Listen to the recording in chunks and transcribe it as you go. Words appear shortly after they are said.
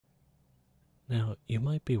Now, you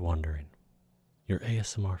might be wondering, your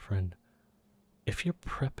ASMR friend, if you're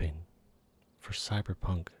prepping for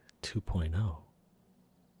Cyberpunk 2.0,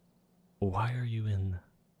 why are you in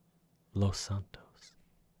Los Santos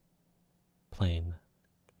playing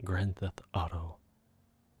Grand Theft Auto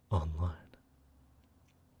online?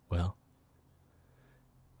 Well,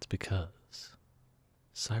 it's because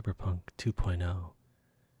Cyberpunk 2.0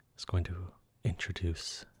 is going to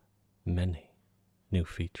introduce many new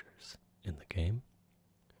features in the game.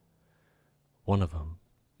 One of them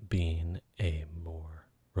being a more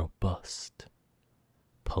robust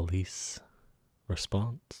police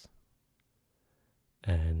response.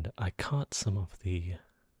 And I caught some of the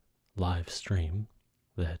live stream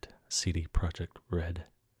that CD Projekt Red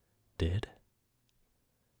did.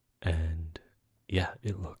 And yeah,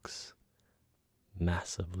 it looks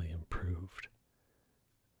massively improved.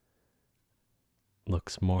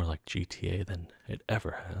 Looks more like GTA than it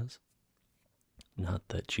ever has. Not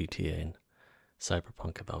that GTA and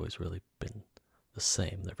Cyberpunk have always really been the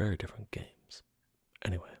same. They're very different games.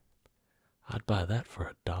 Anyway, I'd buy that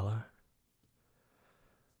for $1.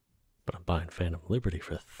 But I'm buying Phantom Liberty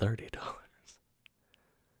for $30.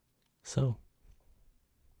 So,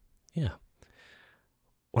 yeah.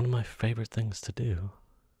 One of my favorite things to do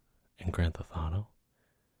in Grand Theft Auto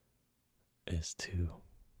is to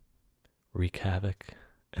wreak havoc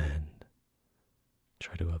and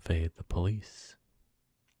try to evade the police.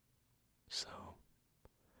 So,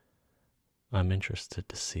 I'm interested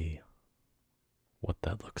to see what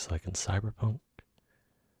that looks like in Cyberpunk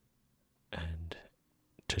and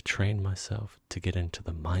to train myself to get into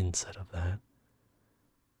the mindset of that.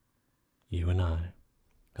 You and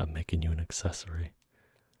I'm making you an accessory.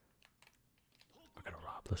 We're gonna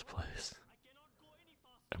rob this place.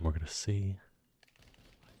 And we're gonna see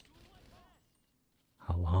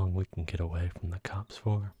how long we can get away from the cops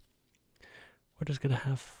for. We're just gonna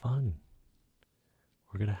have fun.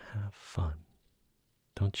 We're gonna have fun.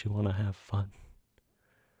 Don't you wanna have fun?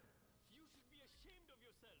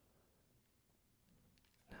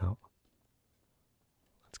 Now,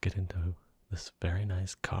 let's get into this very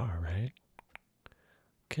nice car, right?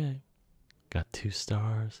 Okay, got 2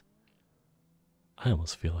 stars. I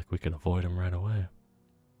almost feel like we could avoid them right away.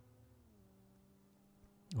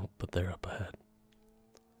 Oh, but they're up ahead.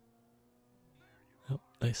 Oh,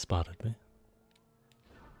 they spotted me.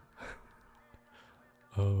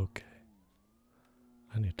 Okay.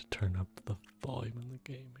 I need to turn up the volume in the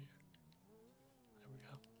game here. There we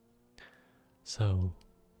go. So,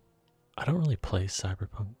 I don't really play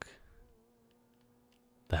Cyberpunk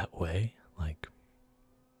that way, like,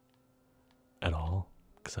 at all,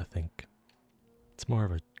 because I think it's more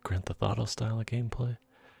of a Grand Theft Auto style of gameplay.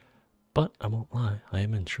 But I won't lie, I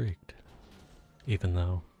am intrigued. Even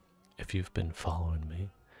though, if you've been following me,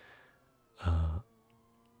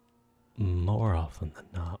 more often than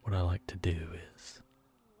not, what I like to do is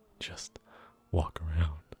just walk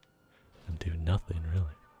around and do nothing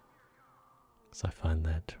really. Because I find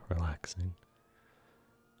that relaxing.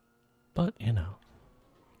 But, you know,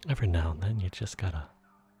 every now and then you just gotta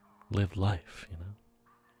live life, you know?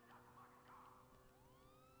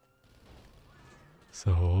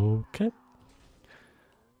 So, okay.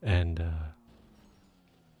 And,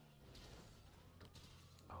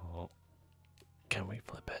 oh, can we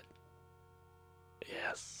flip it?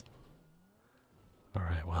 Yes.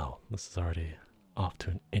 Alright, well, this is already off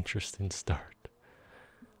to an interesting start.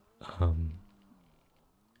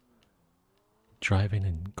 Driving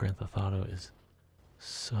in Grand Theft Auto is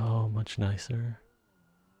so much nicer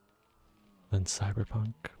than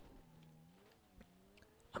Cyberpunk.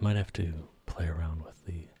 I might have to play around with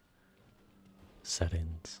the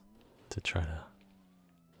settings to try to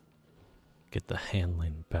get the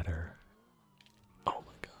handling better. Oh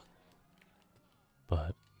my god.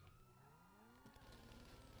 But,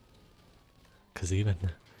 because even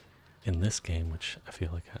in this game, which I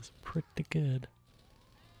feel like has pretty good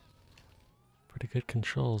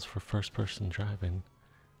controls for first-person driving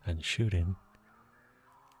and shooting,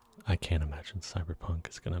 I can't imagine Cyberpunk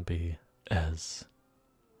is going to be as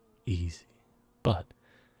easy. But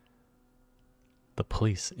the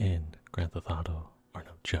police in Grand Theft Auto are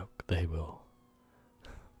no joke.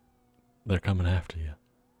 They're coming after you.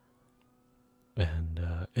 And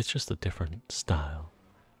it's just a different style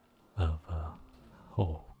of,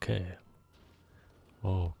 okay.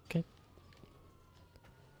 Okay.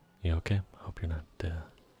 You okay? I hope you're not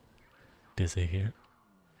dizzy here.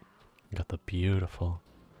 Got the beautiful...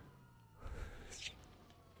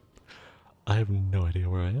 I have no idea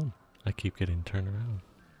where I am. I keep getting turned around.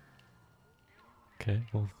 Okay,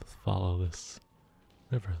 we'll follow this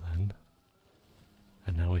river then.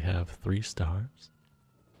 And now we have 3 stars.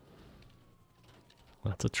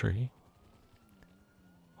 That's a tree.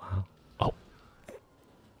 Wow. Oh!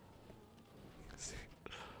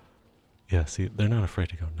 Yeah, see, they're not afraid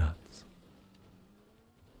to go nuts.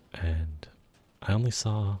 And I only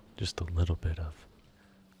saw just a little bit of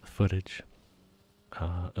the footage.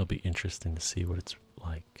 It'll be interesting to see what it's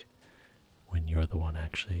like when you're the one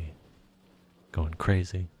actually going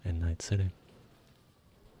crazy in Night City.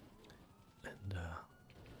 And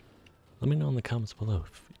let me know in the comments below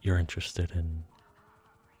if you're interested in,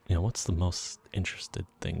 what's the most interested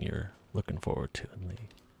thing you're looking forward to in the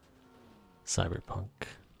Cyberpunk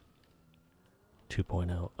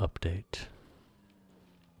 2.0 update.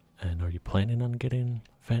 And are you planning on getting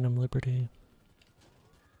Phantom Liberty?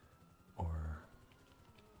 Or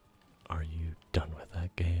are you done with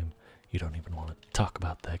that game? You don't even want to talk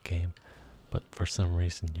about that game, but for some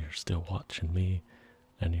reason you're still watching me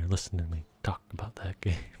and you're listening to me talk about that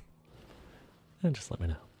game. And just let me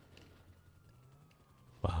know.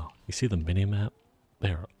 Wow, you see the mini-map?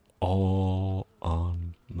 They're all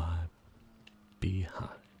on my behind.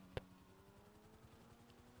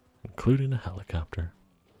 Including a helicopter.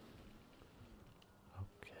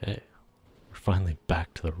 Okay, we're finally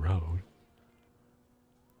back to the road.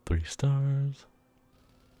 3 stars.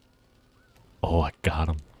 Oh, I got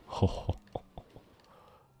him.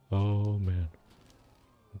 Oh man.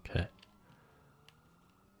 Okay.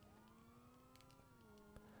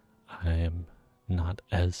 I am not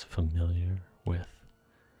as familiar with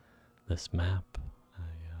this map. I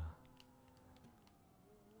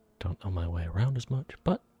don't know my way around as much,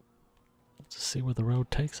 but let's see where the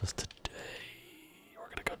road takes us today. We're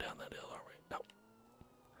gonna go down that hill, are we? No.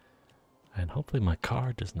 And hopefully my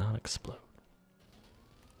car does not explode.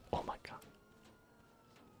 Oh my god.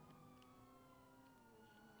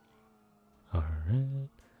 Alright.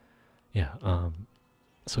 Yeah,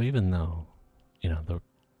 so even though, the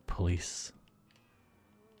police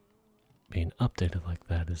being updated like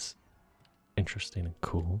that is interesting and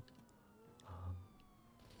cool,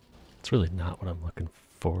 it's really not what I'm looking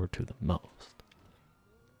forward to the most.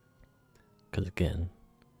 Because again,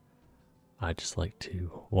 I just like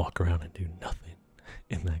to walk around and do nothing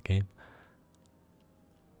in that game.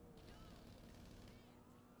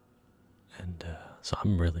 And so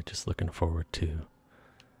I'm really just looking forward to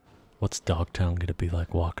what's Dogtown gonna be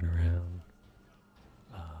like walking around.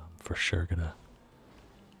 For sure gonna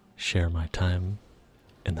share my time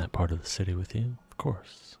in that part of the city with you, of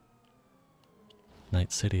course.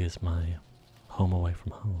 Night City is my home away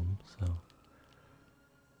from home, so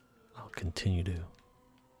I'll continue to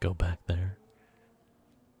go back there.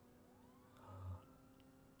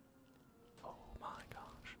 Oh my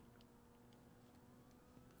gosh.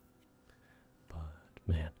 But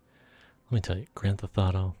man, let me tell you, Grand Theft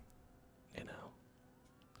Auto,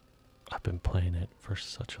 I've been playing it for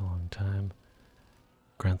such a long time.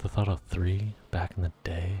 Grand Theft Auto 3 back in the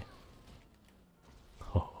day.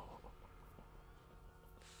 Oh.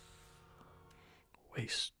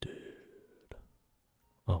 Wasted.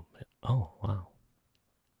 Oh man. Oh wow.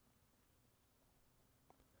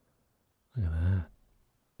 Look at that.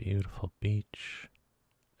 Beautiful beach.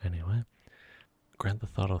 Anyway, Grand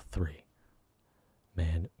Theft Auto 3.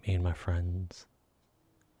 Man, me and my friends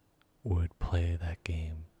would play that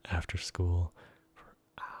game after school for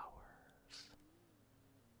hours.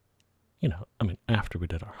 After we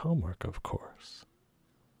did our homework, of course.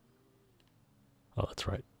 Oh, that's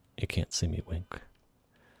right. You can't see me wink.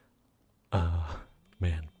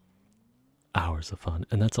 Man. Hours of fun.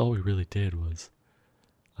 And that's all we really did was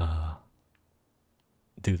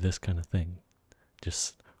do this kind of thing.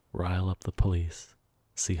 Just rile up the police,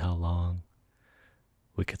 see how long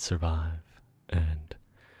we could survive, and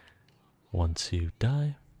once you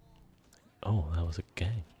die, oh, that was a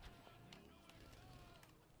gang.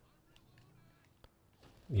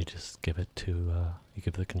 You just give it to, you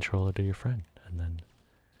give the controller to your friend, and then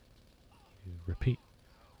you repeat.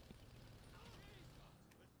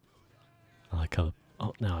 I like how,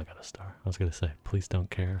 oh, now I got a star. I was gonna say, please don't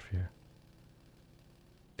care if you're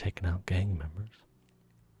taking out gang members.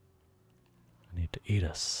 I need to eat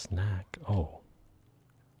a snack. Oh.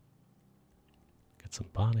 Get some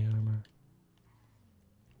body armor.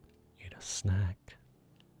 Eat a snack.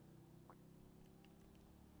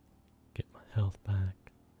 Get my health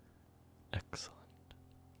back. Excellent.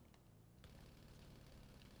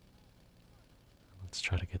 Let's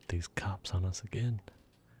try to get these cops on us again.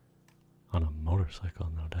 On a motorcycle,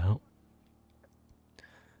 no doubt.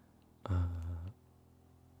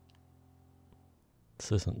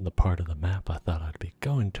 This isn't the part of the map I thought I'd be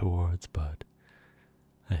going towards, but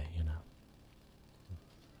hey,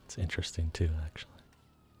 it's interesting too, actually.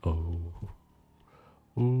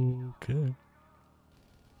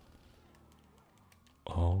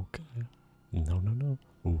 No, no, no.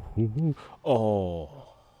 Ooh, ooh, ooh. Oh.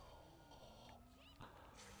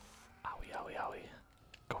 Owie, owie, owie.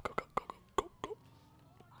 Go, go, go, go, go, go, go.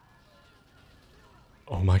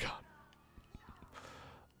 Oh my god.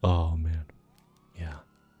 Oh man. Yeah.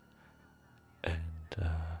 And,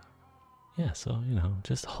 yeah, so, you know,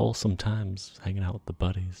 just wholesome times hanging out with the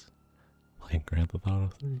buddies, playing Grand Theft Auto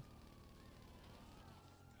 3.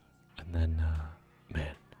 And then,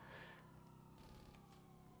 man,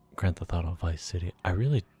 Grand Theft Auto Vice City. I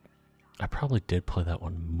probably did play that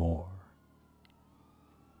one more,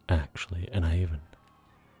 actually, and I even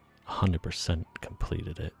 100%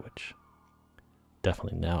 completed it, which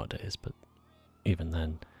definitely nowadays, but even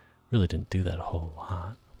then, really didn't do that a whole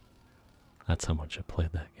lot. That's how much I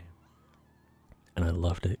played that game. And I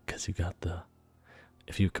loved it because you got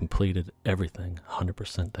if you completed everything,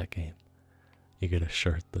 100% that game, you get a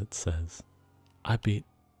shirt that says, I beat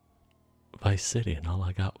Vice City and all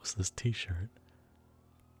I got was this t-shirt.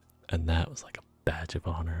 And that was like a badge of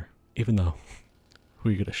honor. Even though, who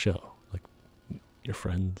are you gonna show? Like, your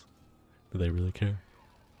friends? Do they really care?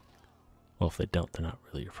 Well, if they don't, they're not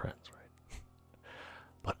really your friends, right?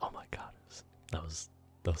 But oh my god, that was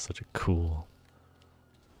such a cool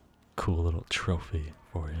little trophy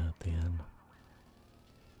for you at the end.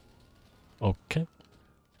 Okay.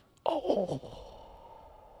 Oh,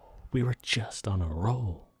 we were just on a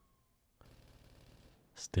roll.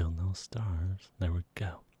 Still no stars. There we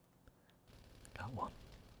go. Got one.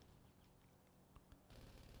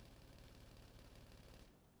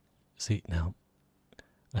 See, now,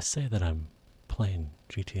 I say that I'm playing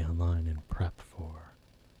GT Online in prep for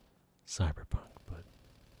Cyberpunk, but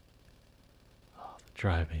the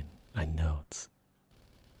driving, I know it's...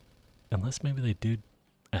 Unless maybe they do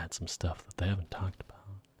add some stuff that they haven't talked about.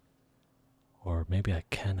 Or maybe I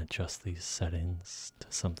can adjust these settings to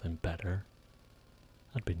something better.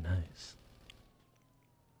 That'd be nice.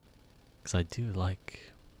 Because I do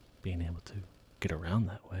like being able to get around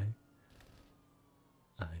that way.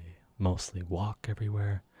 I mostly walk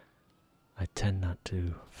everywhere. I tend not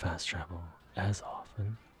to fast travel as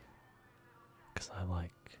often. Because I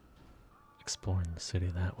like exploring the city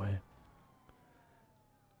that way.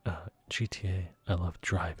 GTA, I love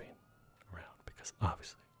driving around because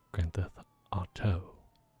obviously Grand Theft Auto,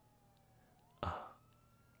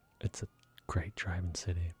 it's a great driving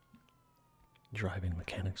city. Driving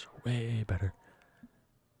mechanics are way better.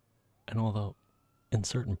 And although in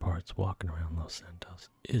certain parts walking around Los Santos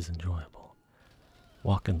is enjoyable,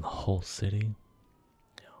 walking the whole city,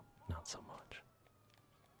 you know, not so much.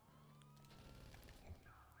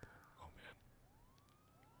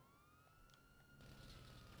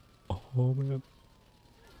 Oh man.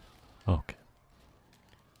 Okay.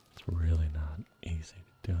 It's really not easy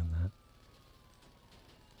doing that.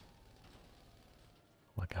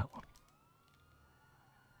 Oh, I got one.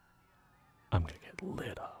 I'm gonna get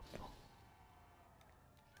lit up.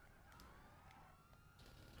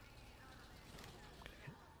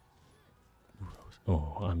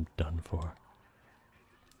 Oh, I'm done for.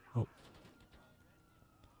 Oh.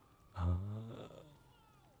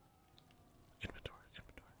 Inventory.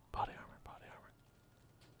 Body armor.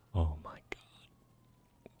 Oh my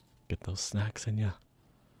god. Get those snacks in ya.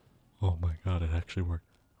 Oh my god, it actually worked.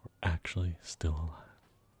 We're actually still alive.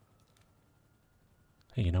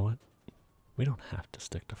 Hey, you know what? We don't have to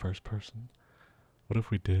stick to first person. What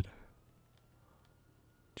if we did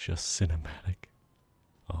just cinematic?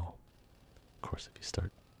 Oh, of course, if you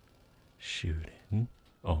start shooting.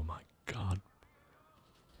 Oh my god.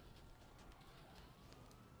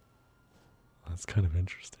 That's kind of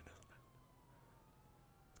interesting, isn't it?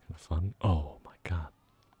 It's kind of fun. Oh my god.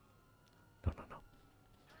 No.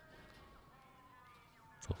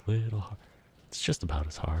 It's a little hard. It's just about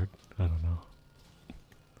as hard. I don't know.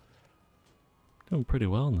 Doing pretty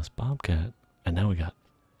well in this Bobcat. And now we got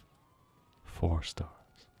 4 stars.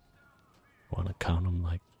 Want to count them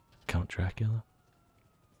like Count Dracula?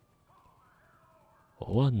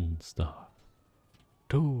 1 star.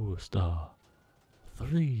 2 star.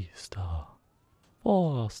 3 star.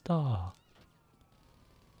 4 star.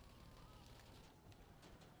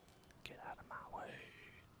 Get out of my way.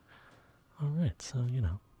 Alright, so, you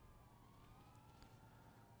know.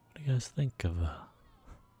 What do you guys think of Los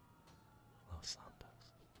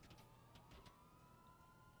Santos?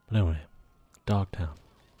 But anyway, Dogtown.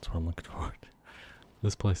 That's what I'm looking forward to.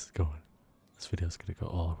 This place is going. This video is going to go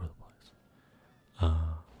all over the place.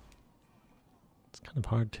 It's kind of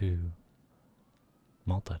hard to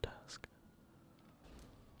multitask.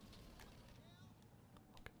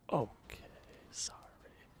 Okay, sorry.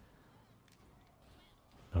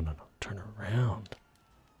 No. Turn around.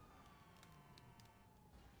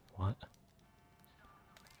 What?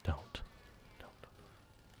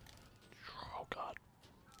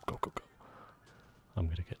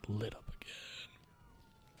 lit up again.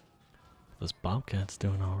 This Bobcat's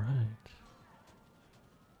doing alright.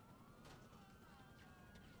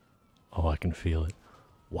 Oh, I can feel it.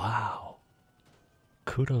 Wow.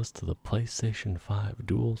 Kudos to the PlayStation 5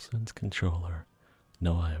 DualSense controller.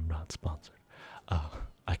 No, I am not sponsored.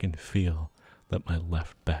 I can feel that my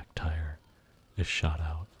left back tire is shot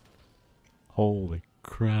out. Holy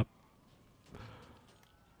crap.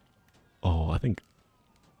 Oh, I think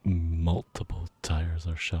multiple tires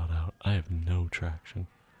are shot out. I have no traction.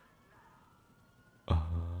 I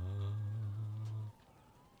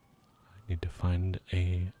need to find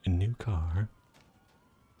a new car.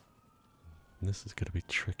 This is going to be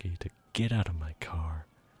tricky to get out of my car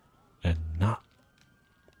and not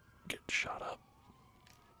get shot up.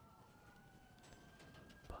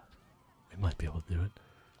 But we might be able to do it.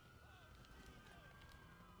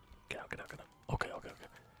 Get out, get out, get out. Okay, okay, okay.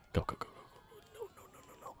 Go, go, go, go, go. No, no, no,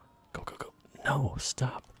 no, no. Go, go, go. No,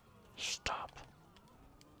 stop. Stop.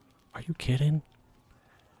 Are you kidding?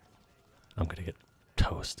 I'm going to get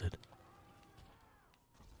toasted.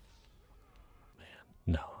 Man,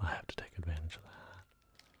 no, I have to take advantage of that.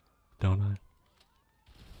 Don't I?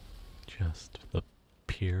 Just the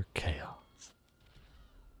pure chaos.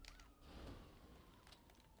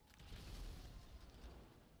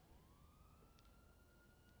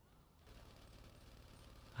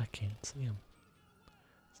 I can't see him.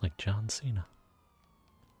 It's like John Cena.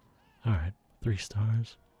 Alright, 3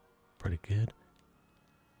 stars. Pretty good.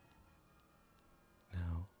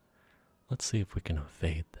 Now, let's see if we can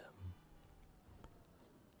evade them.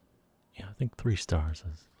 Yeah, I think 3 stars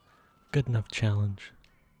is a good enough challenge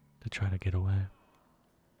to try to get away.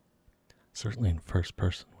 Certainly in first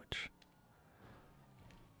person, which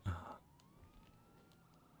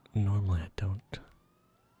normally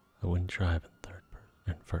I wouldn't drive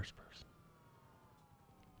in first person.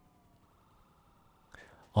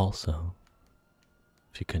 Also,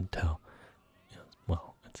 if you couldn't tell,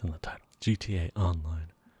 well, it's in the title, GTA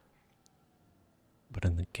Online. But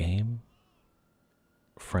in the game,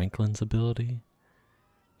 Franklin's ability,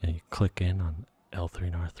 and you click in on L3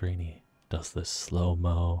 and R3 and he does this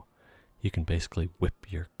slow-mo. You can basically whip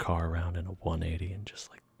your car around in a 180 in just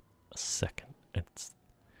like a second.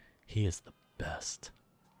 He is the best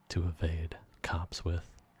to evade cops with.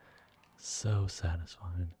 So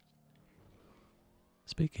satisfying.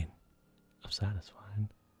 Speaking of satisfying,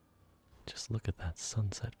 just look at that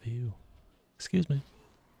sunset view. Excuse me.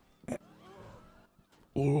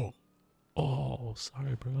 Oh,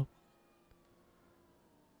 sorry, bro.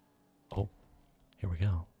 Oh, here we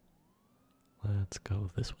go. Let's go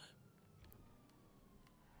this way.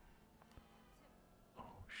 Oh,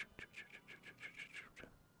 shoot, shoot, shoot, shoot, shoot, shoot, shoot, shoot.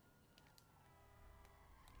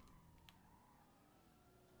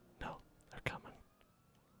 No, they're coming.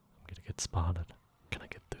 I'm gonna get spotted. Can I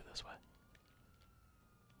get through this way?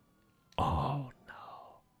 Oh, no.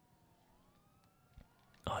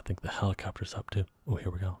 Oh, I think the helicopter's up too. Oh,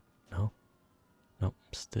 here we go. No? Nope,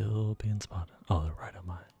 still being spotted. Oh, they're right on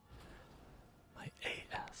my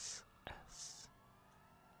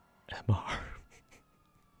ASMR.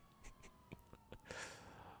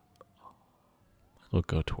 We'll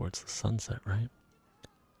go towards the sunset, right?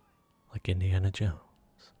 Like Indiana Jones.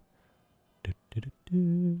 Do do do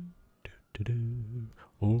do do do do.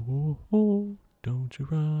 Oh, oh, don't you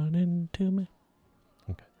run into me.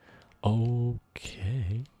 Okay.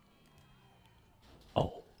 Okay.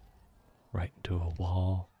 Oh, right into a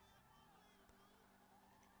wall.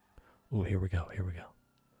 Oh, here we go, here we go.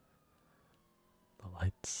 The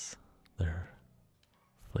lights, they're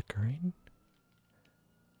flickering.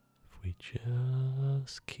 If we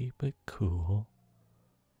just keep it cool.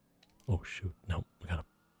 Oh, shoot. No, we gotta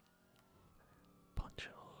punch it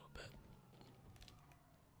a little bit.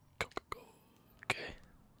 Go, go, go. Okay,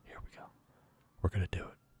 here we go. We're gonna do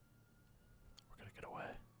it. We're gonna get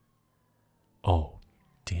away. Oh,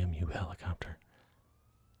 damn you, helicopter.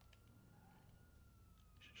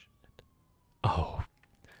 Oh,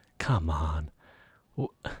 come on.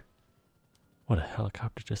 What, a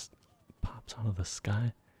helicopter just pops out of the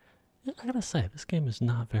sky? I gotta say, this game is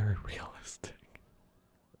not very realistic.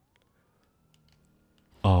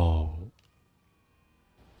 Oh.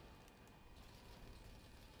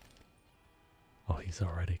 Oh, he's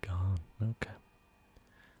already gone. Okay.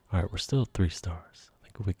 Alright, we're still at 3 stars. I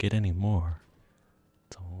think if we get any more,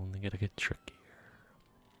 it's only gonna get trickier.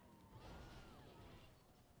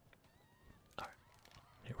 Alright,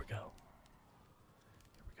 here we go.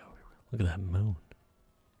 Here we go, here we go. Look at that moon.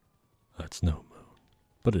 That's no moon,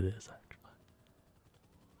 but it is actually.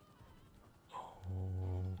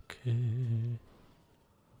 Okay.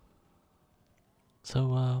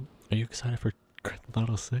 So, are you excited for Grand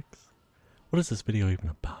Auto 6? What is this video even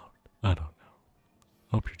about? I don't know.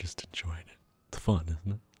 Hope you're just enjoying it. It's fun,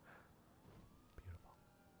 isn't it? Beautiful.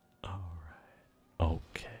 Alright.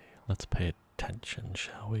 Okay, let's pay attention,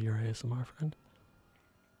 shall we, your ASMR friend?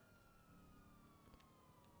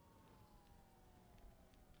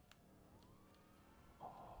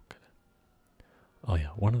 Okay. Oh yeah,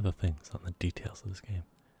 one of the things on the details of this game,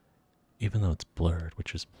 even though it's blurred,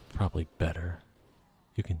 which is probably better,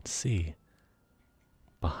 you can see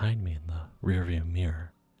behind me in the rearview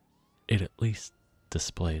mirror, it at least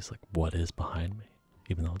displays like what is behind me,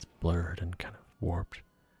 even though it's blurred and kind of warped.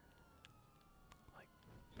 Like,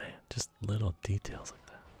 man, just little details like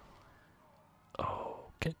that.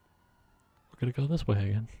 Okay, we're gonna go this way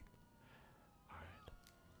again. Alright.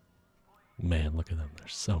 Man, look at them,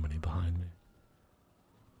 there's so many behind me.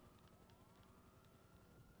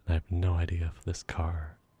 I have no idea if this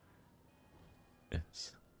car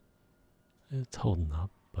is... It's holding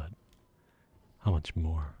up, but how much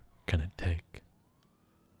more can it take?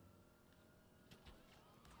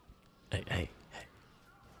 Hey, hey, hey.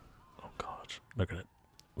 Oh gosh, they're gonna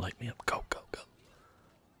light me up. Go, go, go.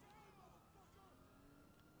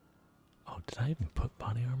 Oh, did I even put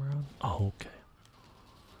body armor on? Oh, okay.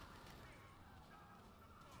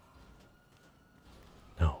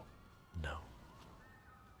 No, no.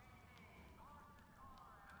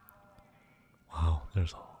 Wow,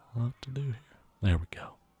 there's a lot to do here. There we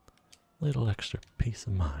go. Little extra peace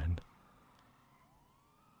of mind.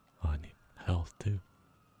 Oh, I need health too.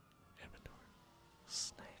 Inventory.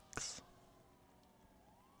 Snakes.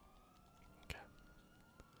 Okay.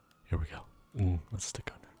 Here we go. Let's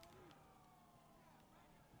stick under.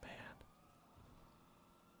 Man.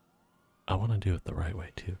 I want to do it the right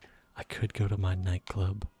way too. I could go to my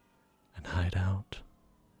nightclub and hide out,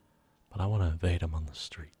 but I want to evade them on the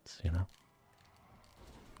streets, you know?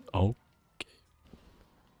 Okay.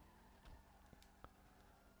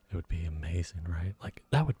 It would be amazing, right? Like,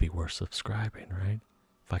 that would be worth subscribing, right?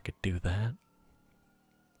 If I could do that.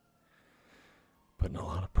 Putting a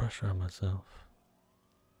lot of pressure on myself.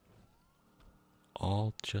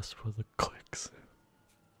 All just for the clicks.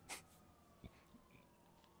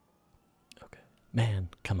 Okay. Man,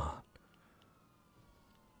 come on.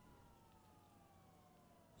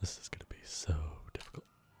 This is gonna be so difficult.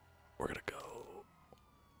 We're gonna go.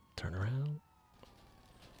 Turn around.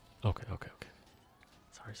 Okay, okay, okay.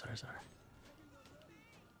 Sorry.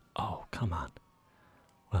 Oh, come on.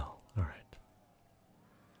 Well, alright.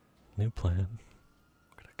 New plan.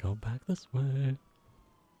 We're gonna go back this way.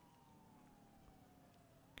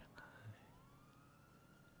 Can I...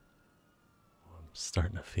 Oh, I'm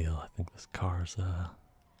starting to feel, I think this car's,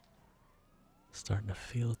 starting to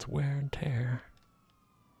feel its wear and tear.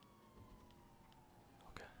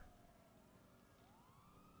 Okay.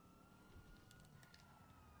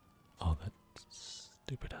 Oh, that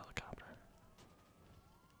stupid helicopter.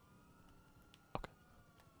 Okay.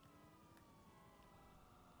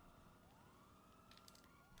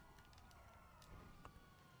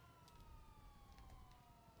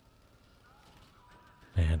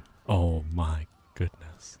 Man, oh my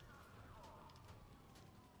goodness.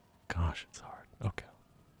 Gosh, it's hard. Okay.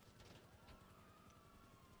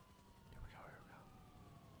 Here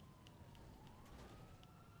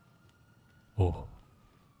we go. Oh.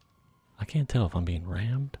 I can't tell if I'm being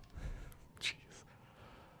rammed. Jeez.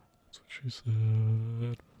 That's what she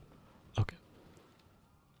said. Okay.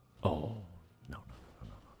 Oh, no.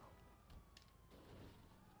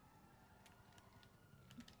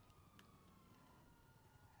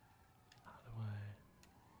 How do I...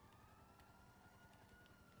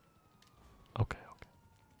 Okay.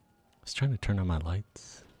 I was trying to turn on my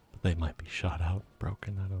lights, but they might be shot out,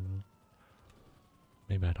 broken, I don't know.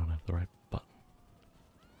 Maybe I don't have the right button.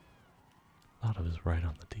 Thought it was right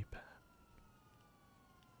on the D-pad.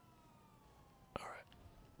 Alright.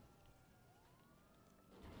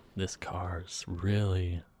 This car's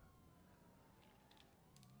really...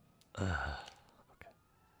 okay.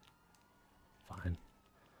 Fine.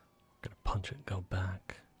 Gonna punch it and go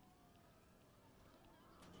back.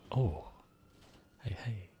 Oh.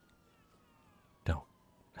 Hey. Don't.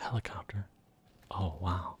 Helicopter. Oh,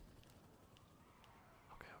 wow.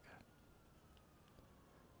 Okay.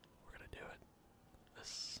 We're gonna do it.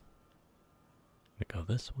 We're gonna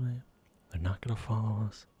go this way. They're not gonna follow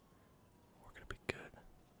us. We're gonna be good.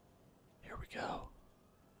 Here we go.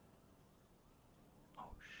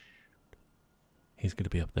 Oh, shoot. He's gonna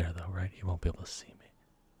be up there though, right? He won't be able to see me.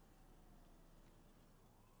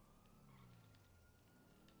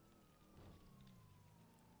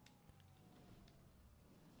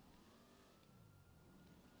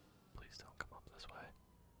 Please don't come up this way.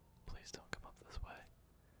 Please don't come up this way.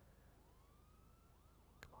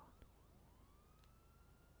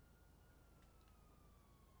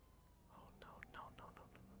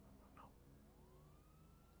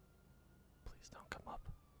 Please don't come up.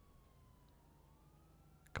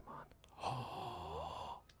 Come on.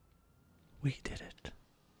 Oh, we did it.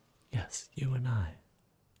 Yes, you and I.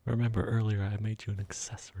 Remember earlier I made you an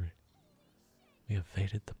accessory. We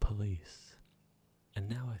evaded the police. And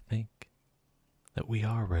now I think that we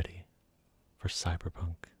are ready for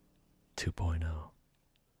Cyberpunk 2.0.